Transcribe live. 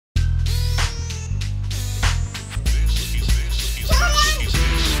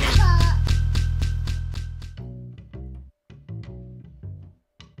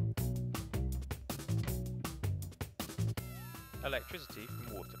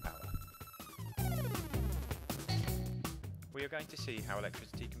hydropower. We are going to see how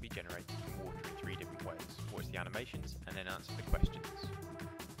electricity can be generated from water in 3 different ways. Watch the animations and then answer the questions.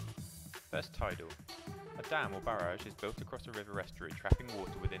 First, tidal. A dam or barrage is built across a river estuary, trapping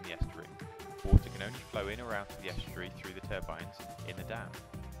water within the estuary. Water can only flow in or out of the estuary through the turbines in the dam.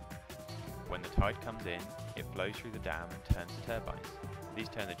 When the tide comes in, it flows through the dam and turns the turbines. These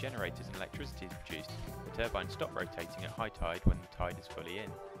turn the generators and electricity is produced. The turbines stop rotating at high tide when the tide is fully in.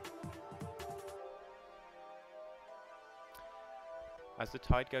 As the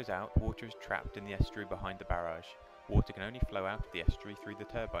tide goes out, water is trapped in the estuary behind the barrage. Water can only flow out of the estuary through the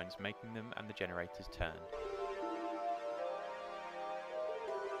turbines, making them and the generators turn.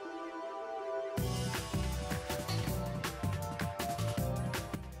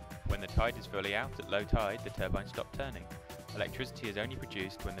 When the tide is fully out at low tide, the turbines stop turning. Electricity is only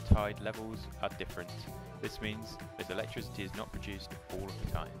produced when the tide levels are different. This means that electricity is not produced all of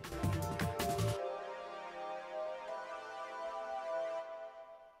the time.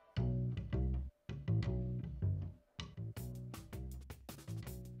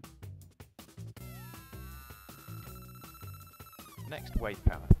 Next, wave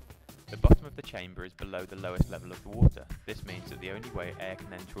power. The bottom of the chamber is below the lowest level of the water. This means that the only way air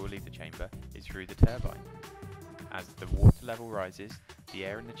can enter or leave the chamber is through the turbine. As the water level rises, the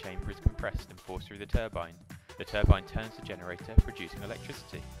air in the chamber is compressed and forced through the turbine. The turbine turns the generator, producing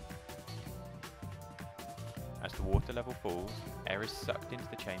electricity. As the water level falls, air is sucked into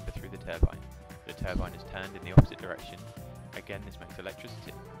the chamber through the turbine. The turbine is turned in the opposite direction. Again, this makes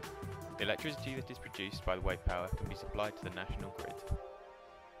electricity. The electricity that is produced by the wave power can be supplied to the national grid.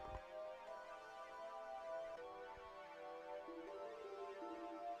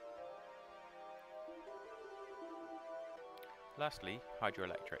 Lastly,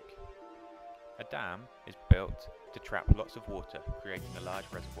 hydroelectric. A dam is built to trap lots of water, creating a large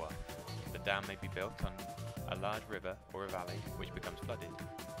reservoir. The dam may be built on a large river or a valley, which becomes flooded.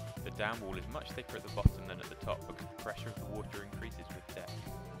 The dam wall is much thicker at the bottom than at the top because the pressure of the water increases with depth.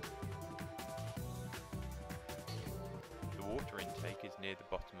 The water intake is near the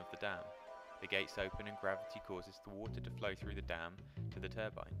bottom of the dam. The gates open and gravity causes the water to flow through the dam to the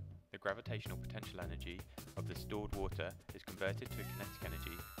turbine. The gravitational potential energy of the stored water is converted to kinetic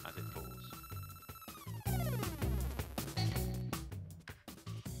energy as it falls.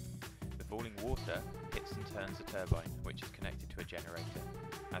 The falling water hits and turns the turbine, which is connected to a generator.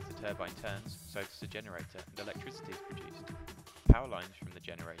 As the turbine turns, so does the generator and electricity is produced. Power lines from the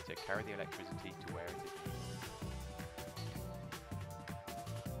generator carry the electricity to where it is needed.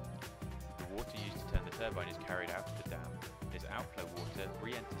 The water used to turn the turbine is carried out of the dam. This outflow water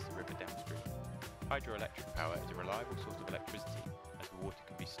re-enters the river downstream. Hydroelectric power is a reliable source of electricity, as the water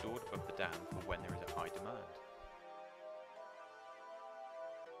can be stored above the dam for when there is a high demand.